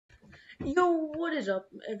Yo, what is up,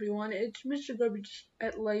 everyone? It's Mr. Garbage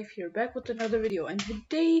at Life here, back with another video. And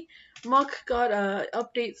today, Muck got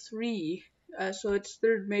update 3, so it's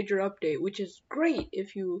third major update, which is great.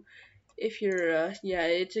 If you're, yeah,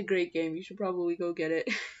 it's a great game. You should probably go get it.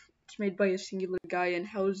 It's made by a singular guy, and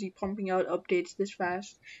how is he pumping out updates this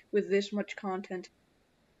fast with this much content?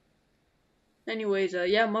 Anyways,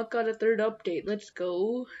 yeah, Muck got a third update. Let's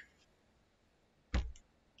go.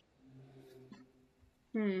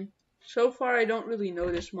 So far, I don't really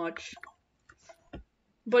notice much.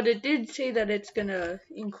 But it did say that it's gonna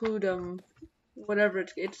include whatever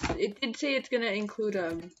it did say it's gonna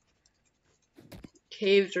include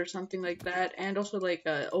caves or something like that, and also like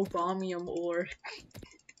obamium ore.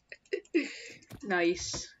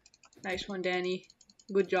 Nice one, Dani.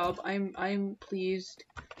 Good job. I'm pleased.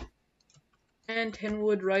 And 10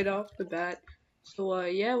 wood right off the bat. So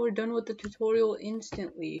yeah, we're done with the tutorial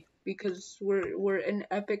instantly because we're an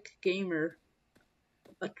epic gamer.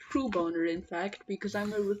 A true boner, in fact, because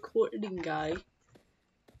I'm a recording guy.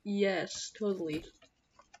 Yes, totally.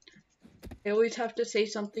 I always have to say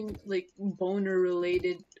something like boner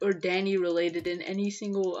related or Dani related in any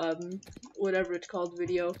single whatever it's called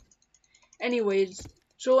video. Anyways,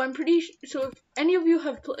 so I'm pretty so if any of you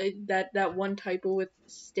have played that one typo with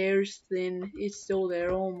stairs thin is still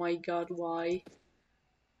there. Oh my god, why?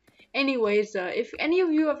 Anyways, if any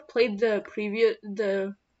of you have played the previous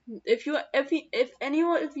if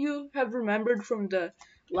anyone of you have remembered from the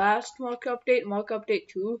last Muck update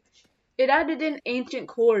 2, it added in ancient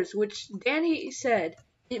cores, which Dani said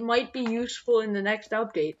it might be useful in the next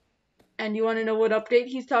update. And you want to know what update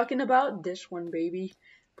he's talking about? This one, baby.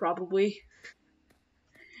 Probably.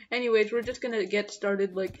 Anyways, we're just gonna get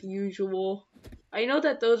started like usual. I know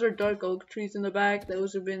that those are dark oak trees in the back.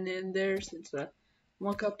 Those have been in there since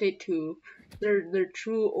Muck update 2. They're they're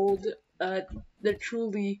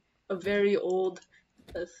truly a very old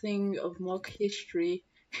thing of Muck history.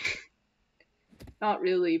 Not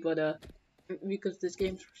really, but because this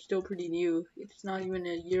game's still pretty new. It's not even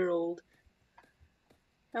a year old.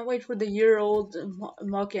 Can't wait for the year-old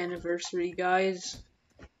Muck anniversary, guys.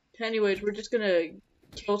 Anyways, we're just gonna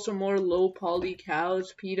kill some more low-poly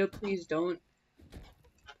cows. PETA, please don't.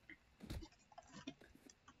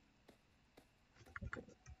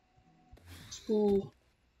 Spool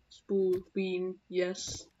bean,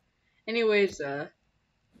 yes. Anyways,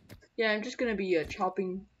 yeah, I'm just gonna be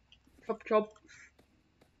chopping, chop.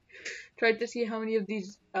 Tried to see how many of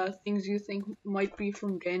these things you think might be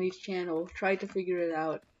from Dani's channel. Try to figure it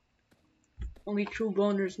out. Only true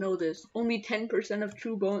boners know this. Only 10% of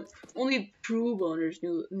only true boners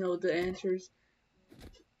know the answers.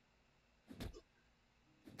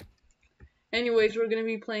 Anyways, we're gonna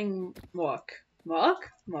be playing Muck.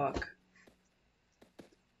 Muck.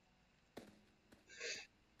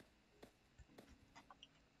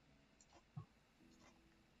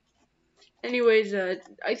 Anyways, I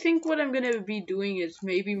think what I'm gonna be doing is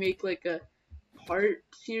maybe make like a part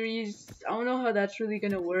series. I don't know how that's really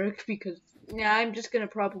gonna work because yeah, I'm just gonna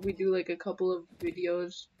probably do like a couple of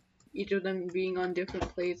videos, each of them being on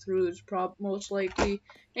different playthroughs, most likely.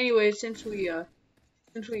 Anyways, since we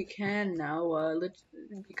can now, let's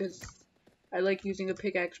because I like using a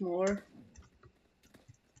pickaxe more.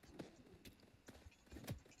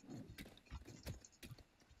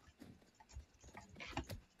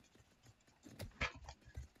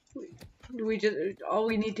 All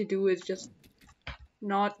we need to do is just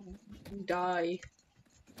not die.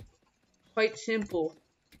 Quite simple.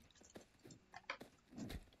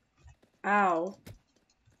 Ow.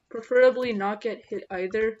 Preferably not get hit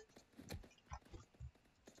either.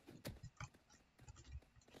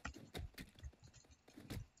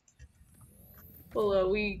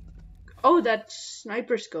 Well, oh, that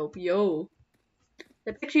sniper scope, yo.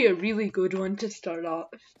 That's actually a really good one to start off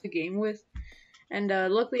the game with. And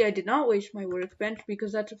luckily I did not waste my workbench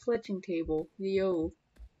because that's a fletching table. Yo.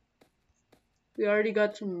 We already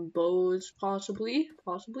got some bows, possibly.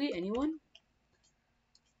 Anyone?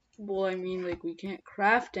 Well, I mean, like, we can't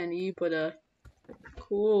craft any, but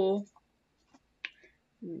cool.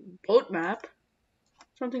 Boat map.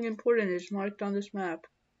 Something important is marked on this map.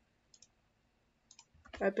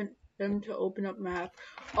 Happen them to open up map.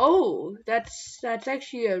 Oh, that's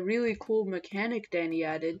actually a really cool mechanic Dani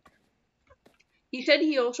added. He said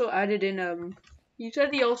he also added in a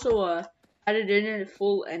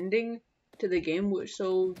full ending to the game,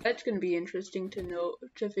 so that's gonna be interesting to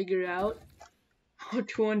figure out. Oh,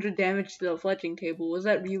 200 damage to the fletching table. Was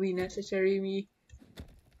that really necessary,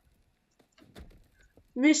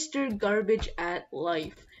 Mr.Garbage at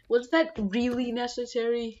Life. Was that really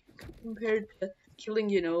necessary compared to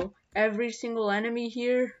killing, every single enemy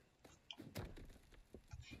here?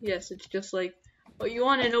 Yes, it's just like, oh, you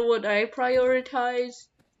want to know what I prioritize?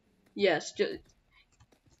 Yes, just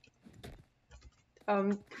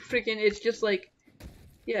freaking, it's just like,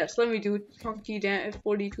 yes, let me do chunky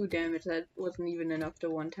 42 damage. That wasn't even enough to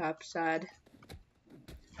one tap. Sad.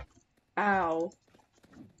 Ow.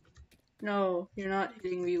 No, you're not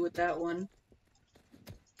hitting me with that one.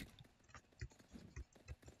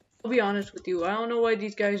 I'll be honest with you, I don't know why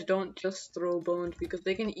these guys don't just throw bones, because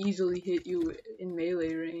they can easily hit you in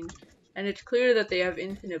melee range. And it's clear that they have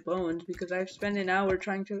infinite bones, because I've spent an hour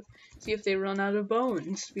trying to see if they run out of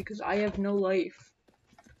bones, because I have no life.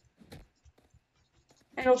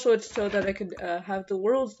 And also it's so that I could have the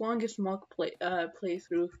world's longest Muck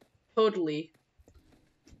playthrough. Totally.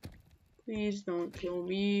 Please don't kill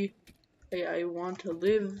me. I want to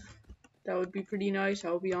live. That would be pretty nice,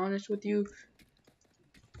 I'll be honest with you.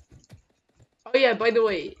 Oh yeah, by the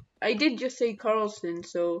way, I did just say Carlson,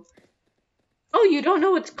 so... Oh, you don't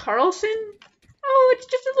know it's Carlson? Oh, it's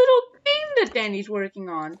just a little game that Dani's working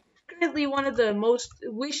on. Currently one of the most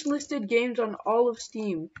wish-listed games on all of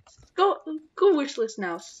Steam. Go wishlist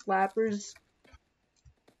now, slappers.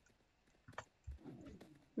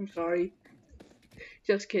 I'm sorry.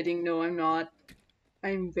 Just kidding, no I'm not.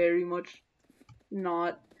 I'm very much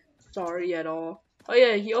not sorry at all. Oh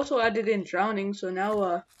yeah, he also added in drowning, so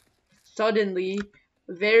now suddenly,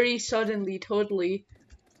 very suddenly, totally.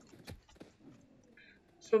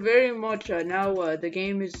 So very much now the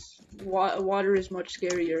game is, water is much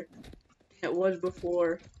scarier than it was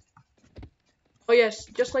before. Oh yes,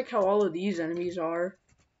 just like how all of these enemies are.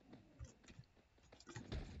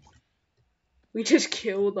 We just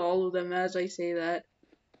killed all of them as I say that.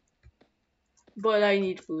 But I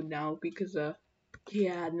need food now because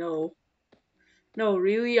yeah, no. No,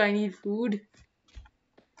 really, I need food.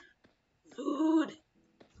 Food.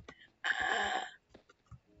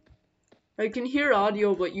 I can hear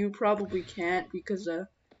audio, but you probably can't because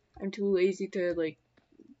I'm too lazy to like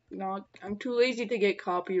I'm too lazy to get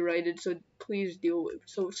copyrighted, so please deal with.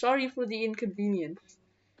 So sorry for the inconvenience.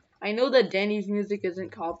 I know that Dani's music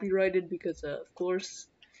isn't copyrighted because of course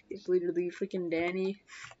it's literally freaking Dani.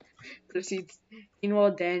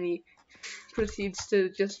 Meanwhile Dani proceeds to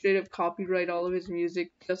just straight up copyright all of his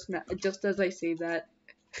music just as I say that,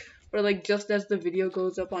 or like just as the video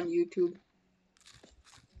goes up on YouTube.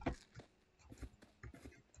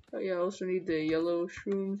 Oh yeah, I also need the yellow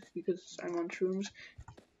shrooms because I'm on shrooms.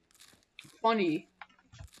 Funny.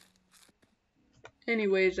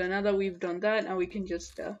 Anyways, now that we've done that, now we can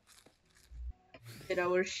just get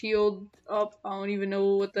our shield up. I don't even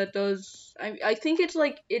know what that does. I think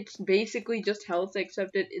it's basically just health,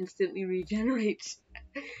 except it instantly regenerates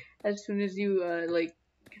as soon as you like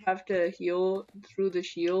have to heal through the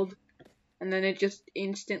shield, and then it just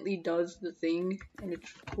instantly does the thing, and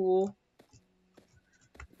it's cool.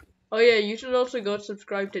 Oh yeah, you should also go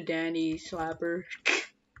subscribe to Dani, Slapper.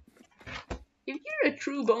 If you're a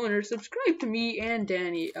true boner, subscribe to me and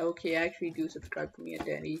Dani. Okay, actually do subscribe to me and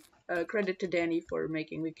Dani. Credit to Dani for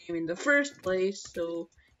making the game in the first place, so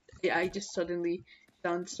yeah, I just suddenly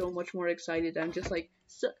sound so much more excited. I'm just like,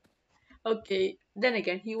 okay, then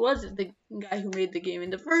again, he was the guy who made the game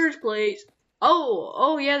in the first place.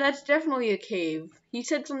 Oh yeah, that's definitely a cave. He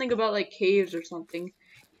said something about like caves or something.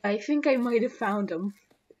 I think I might have found him.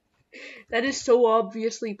 That is so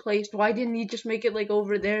obviously placed. Why didn't he just make it like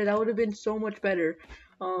over there? That would have been so much better.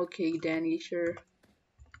 Okay, Dani, sure.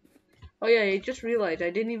 Oh yeah, I just realized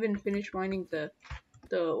I didn't even finish mining the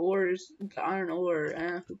ores, the iron ore.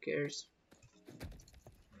 Who cares?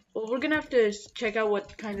 Well, we're gonna have to check out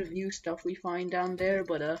what kind of new stuff we find down there,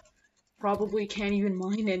 but probably can't even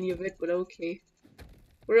mine any of it, but okay.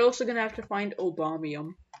 We're also gonna have to find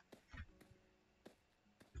obamium.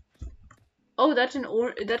 Oh, that's an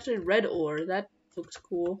ore. That's a red ore. That looks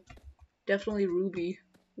cool. Definitely ruby.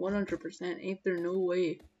 100%. Ain't there no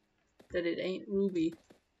way that it ain't ruby.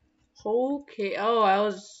 Okay. Oh,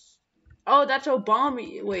 that's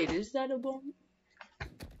Obama. Wait, is that Obama?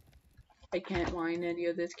 I can't mine any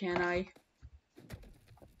of this, can I?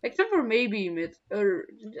 Except for maybe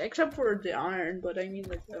except for the iron, but I mean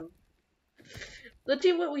like let's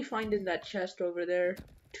see what we find in that chest over there.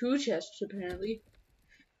 2 chests apparently.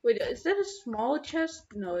 Wait, is that a small chest?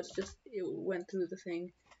 No, it's just it went through the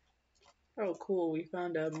thing. Oh, cool. We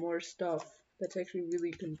found more stuff. That's actually really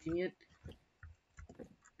convenient.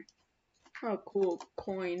 Oh, cool.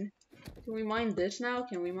 Coin. Can we mine this now?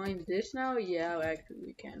 Can we mine this now? Yeah, actually,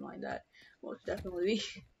 we can mine that. Most definitely.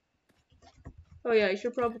 Oh yeah, I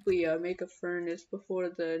should probably make a furnace before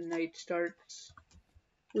the night starts,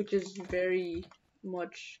 which is very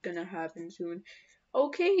much gonna happen soon.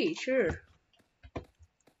 Okay, sure.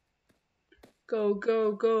 Go,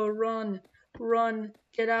 go, go, run, run,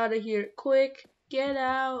 get out of here, quick, get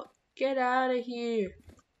out of here.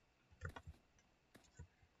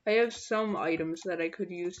 I have some items that I could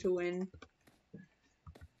use to win.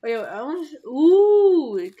 Wait, I want to,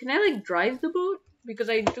 ooh, can I like drive the boat? Because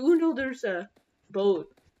I do know there's a boat.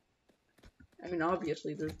 I mean,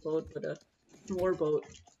 obviously there's boat, but more boat.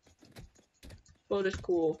 Boat is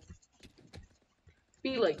cool.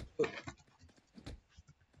 Be like boat.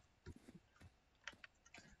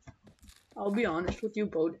 I'll be honest with you,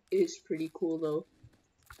 boat is pretty cool though.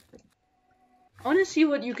 I want to see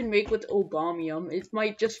what you can make with Obamium. It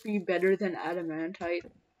might just be better than Adamantite.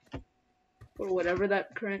 Or whatever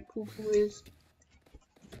that current poo-poo is.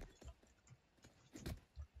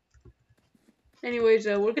 Anyways,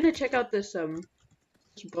 we're gonna check out this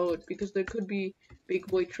boat because there could be big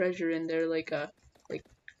boy treasure in there, like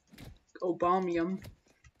Obamium.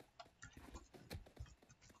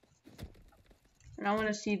 And I want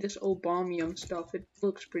to see this Obamium stuff. It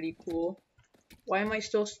looks pretty cool. Why am I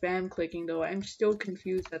still spam clicking though? I'm still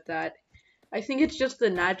confused at that. I think it's just the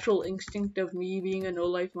natural instinct of me being a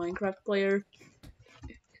no-life Minecraft player.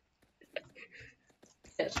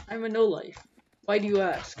 Yes, I'm a no-life. Why do you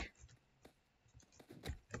ask?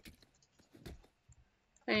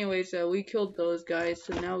 Anyways, we killed those guys,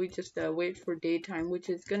 so now we just wait for daytime, which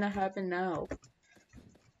is gonna happen now.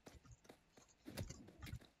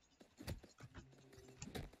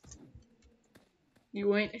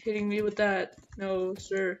 You ain't hitting me with that. No,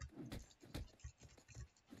 sir.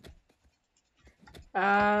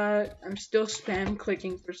 I'm still spam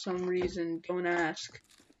clicking for some reason. Don't ask.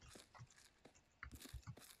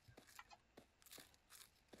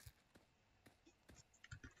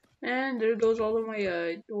 And there goes all of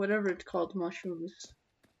my, whatever it's called, mushrooms.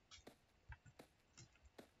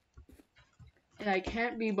 And I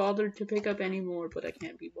can't be bothered to pick up any more, but I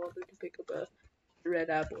can't be bothered to pick up red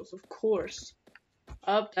apples, of course.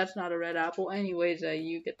 That's not a red apple. Anyways,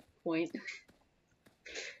 you get the point.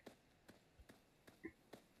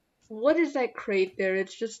 What is that crate there?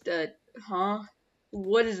 It's just huh?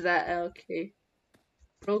 What is that? Okay.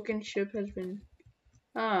 Broken ship has been,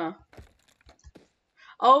 oh,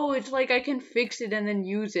 it's like I can fix it and then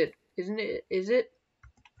use it, isn't it? Is it?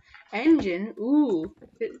 Engine? Ooh.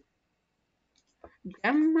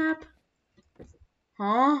 Gem map?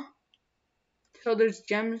 Huh? So there's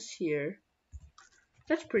gems here.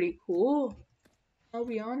 That's pretty cool. I'll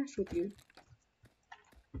be honest with you.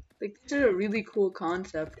 Like, this is a really cool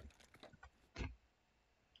concept.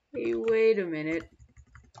 Hey, wait a minute.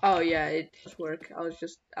 Oh yeah, it does work. I was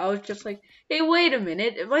just like, hey, wait a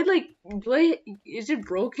minute. If I like, is it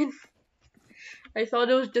broken? I thought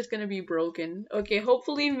it was just gonna be broken. Okay,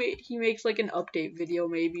 hopefully he makes like an update video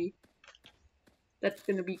maybe. That's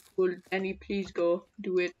gonna be cool. Dani, please go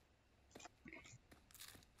do it.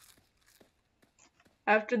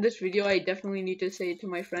 After this video, I definitely need to say to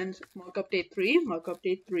my friends, Muck update 3, Muck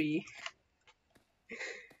update 3.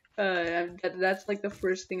 That's like the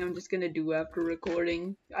first thing I'm just gonna do after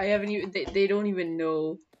recording. I haven't even, they don't even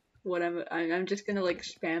know what I'm just gonna like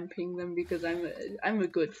spam ping them because I'm a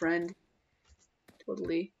good friend.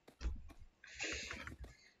 Totally.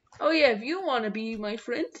 Oh yeah, if you want to be my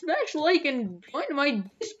friend, smash like and join my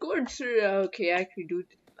Discord server. Okay, actually, dude.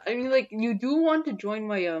 I mean, like, you do want to join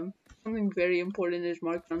my, something very important is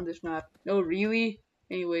marked on this map. No, really?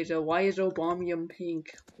 Anyways, why is Obamium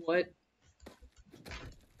pink? What?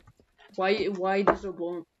 Why does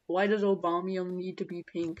Obamium need to be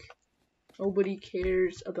pink? Nobody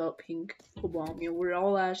cares about pink Obamium. We're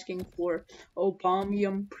all asking for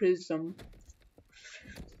Obamium Prism.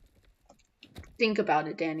 Think about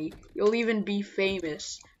it, Dani. You'll even be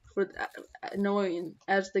famous for knowing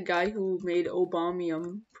as the guy who made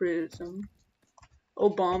Obamium Prism.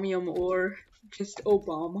 Obamium or just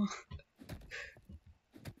Obama.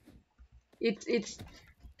 It's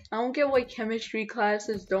I don't get why chemistry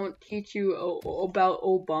classes don't teach you about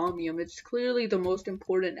Obamium. It's clearly the most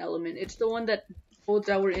important element. It's the one that holds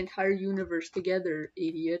our entire universe together,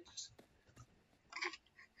 idiots.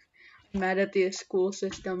 I'm mad at the school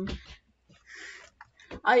system.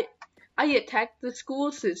 I attacked the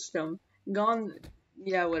school system.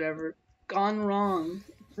 Yeah, whatever. Gone wrong.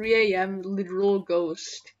 3 AM, literal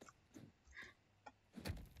ghost.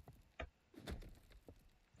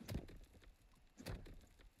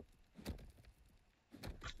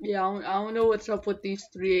 Yeah, I don't know what's up with these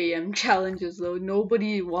 3 AM challenges though.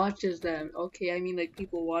 Nobody watches them. Okay, I mean like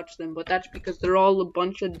people watch them, but that's because they're all a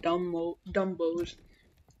bunch of dumbos.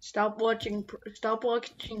 Stop watching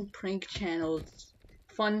prank channels.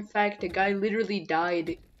 Fun fact, a guy literally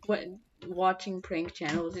died when watching prank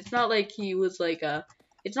channels. It's not like he was like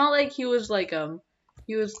It's not like he was like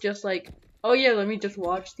he was just like, oh yeah, let me just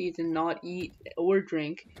watch these and not eat or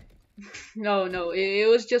drink. No, it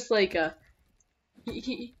was just like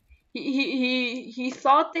he he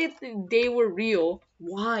thought that they were real.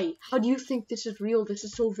 Why? How do you think this is real? This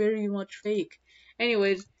is so very much fake.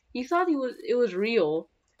 Anyways, he thought it was real,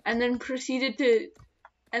 and then proceeded to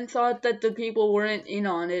and thought that the people weren't in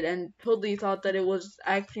on it, and totally thought that it was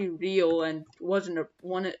actually real and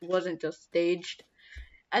wasn't just staged.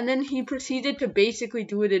 And then he proceeded to basically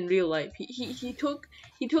do it in real life. He took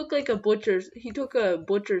like a butcher's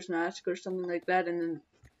mask or something like that, and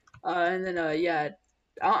then yeah,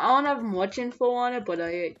 I don't have much info on it, but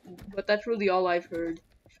that's really all I've heard.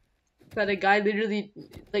 That a guy literally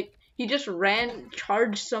like he just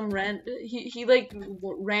charged he like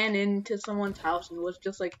ran into someone's house and was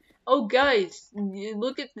just like, oh guys,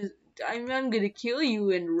 look at this, I'm gonna kill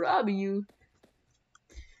you and rob you,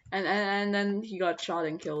 and then he got shot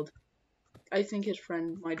and killed. I think his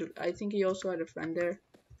friend I think he also had a friend there.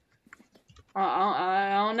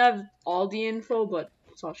 I don't have all the info, but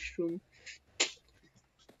it's all true.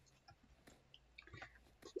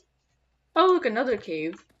 Oh, look, another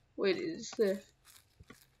cave. Wait, does the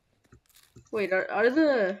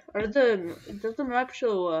map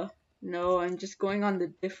show, no, I'm just going on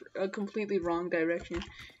the completely wrong direction.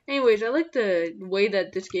 Anyways, I like the way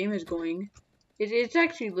that this game is going. It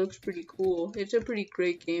actually looks pretty cool. It's a pretty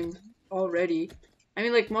great game already. I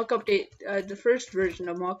mean, like, Muck Update, the first version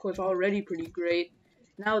of Muck was already pretty great.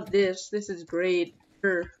 Now this is great.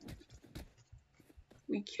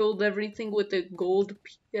 We killed everything with a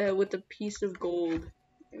with a piece of gold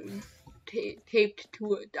taped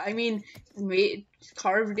to it. I mean,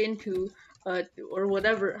 carved into, or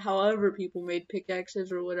whatever. However, people made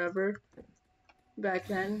pickaxes or whatever back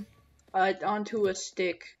then, onto a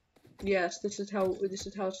stick. Yes, this is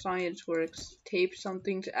how science works. Tape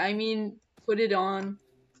something. I mean, put it on.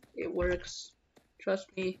 It works. Trust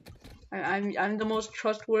me. I'm the most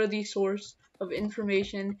trustworthy source of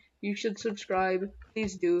information. You should subscribe.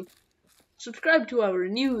 Please do. Subscribe to our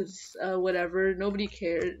news, whatever, nobody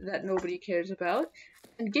cares about,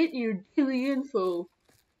 and get your daily info.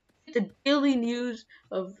 Get the daily news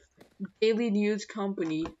of Daily News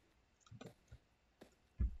Company.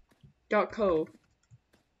 .co.uk.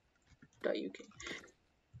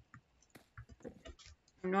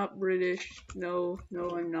 I'm not British. No,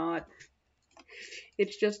 I'm not.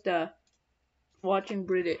 It's just watching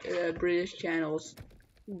British channels,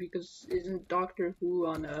 because isn't Doctor Who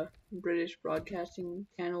on a British broadcasting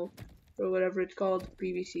channel or whatever it's called,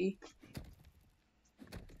 BBC?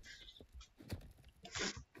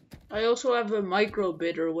 I also have a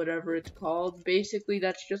microbit or whatever it's called. Basically,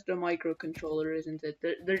 that's just a microcontroller, isn't it?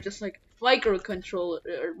 They're just like microcontroller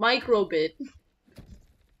or microbit.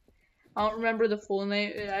 I don't remember the full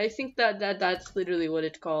name. I think that's literally what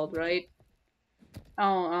it's called, right? I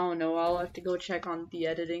don't know. I'll have to go check on the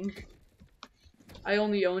editing. I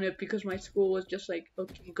only own it because my school was just like,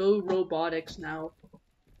 okay, go robotics now.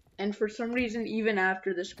 And for some reason, even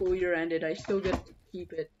after the school year ended, I still get to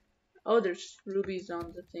keep it. Oh, there's rubies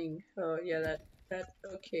on the thing. Oh, yeah,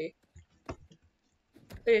 okay.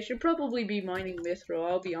 Hey, I should probably be mining Mithro,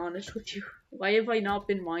 I'll be honest with you. Why have I not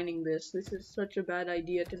been mining this? This is such a bad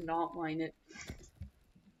idea to not mine it.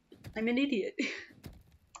 I'm an idiot.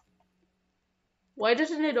 Why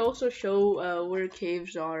doesn't it also show where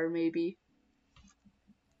caves are, maybe?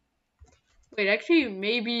 Wait, actually,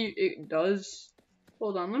 maybe it does.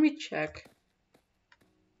 Hold on, let me check.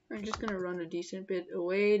 I'm just gonna run a decent bit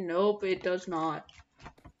away. Nope, it does not.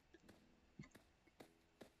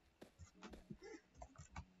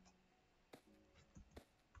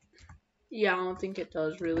 Yeah, I don't think it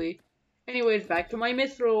does, really. Anyways, back to my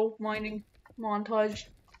Mithro mining montage.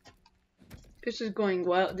 This is going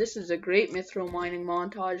well. This is a great Mithro mining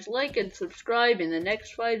montage. Like and subscribe in the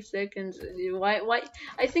next 5 seconds. Why?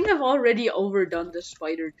 I think I've already overdone the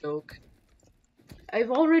spider joke.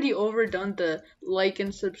 I've already overdone the like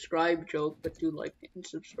and subscribe joke, but do like and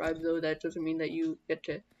subscribe though. That doesn't mean that you get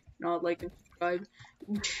to not like and subscribe.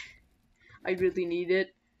 I really need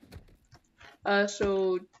it.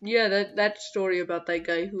 So yeah, that story about that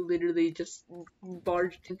guy who literally just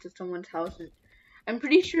barged into someone's house. And I'm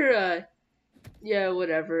pretty sure. Yeah,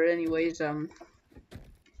 whatever. Anyways, I'm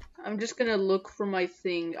just gonna look for my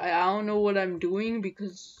thing. I don't know what I'm doing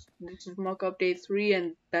because this is Muck Update 3,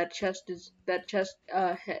 and the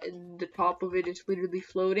top of it is literally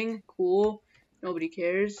floating. Cool. Nobody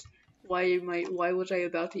cares. Why was I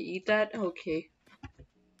about to eat that? Okay.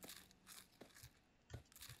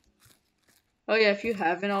 Oh yeah, if you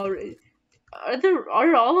haven't already,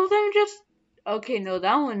 are all of them just Okay, no,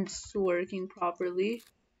 that one's working properly.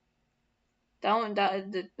 That one,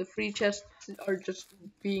 the free chests are just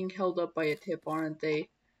being held up by a tip, aren't they?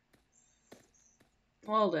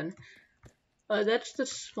 Well then, that's the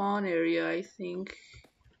spawn area, I think.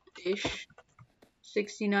 Ish.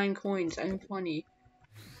 69 coins. I'm funny.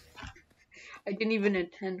 I didn't even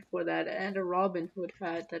intend for that. And a Robin Hood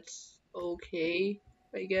hat. That's okay,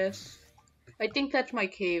 I guess. I think that's my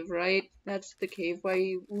cave, right? That's the cave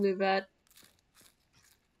I live at.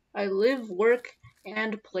 I live, work,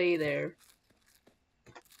 and play there.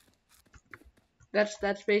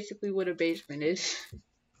 That's basically what a basement is.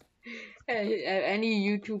 Any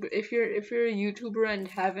YouTuber, if you're a YouTuber and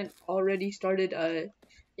haven't already started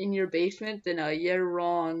in your basement, then you're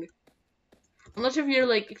wrong. Unless if you're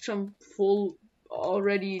like some full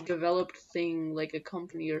already developed thing, like a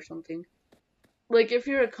company or something. Like if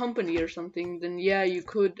you're a company or something, then yeah, you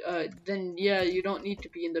could. Then yeah, you don't need to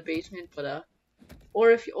be in the basement. But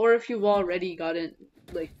or if you've already gotten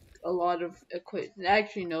like a lot of equipment.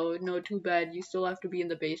 Actually, no, too bad. You still have to be in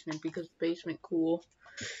the basement because basement cool.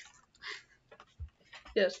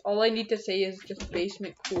 Yes, all I need to say is just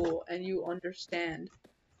basement cool, and you understand.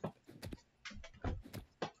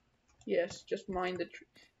 Yes, just mind the.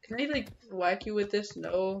 Can I like whack you with this?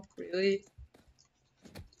 No, really.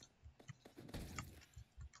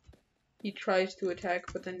 He tries to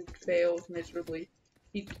attack, but then fails miserably.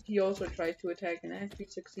 He also tries to attack and actually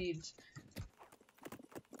succeeds.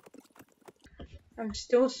 I'm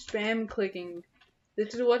still spam clicking.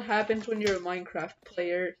 This is what happens when you're a Minecraft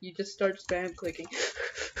player. You just start spam clicking.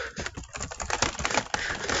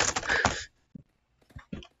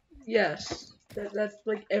 Yes, that's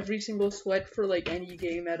like every single sweat for like any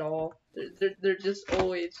game at all. They're just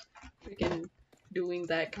always freaking doing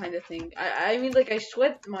that kind of thing. I mean like I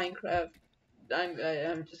sweat Minecraft.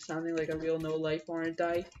 I'm just sounding like a real no life, aren't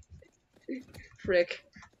I? Frick.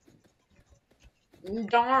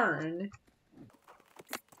 Darn.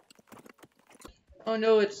 Oh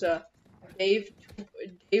no, it's Dave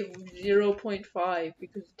Dave 0.5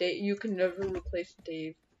 because Dave you can never replace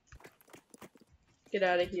Dave. Get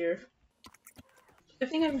out of here. I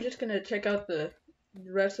think I'm just gonna check out the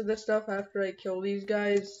rest of the stuff after I kill these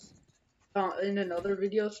guys in another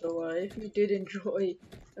video. So if you did enjoy,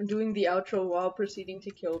 I'm doing the outro while proceeding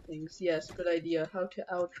to kill things. Yes, good idea. How to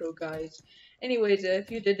outro, guys. Anyways, if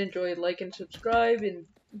you did enjoy, like and subscribe, and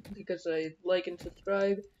because I like and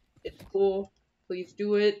subscribe, it's cool. Please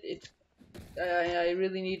do it. I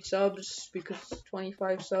really need subs because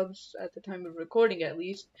 25 subs at the time of recording at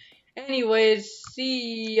least. Anyways,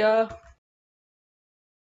 see ya.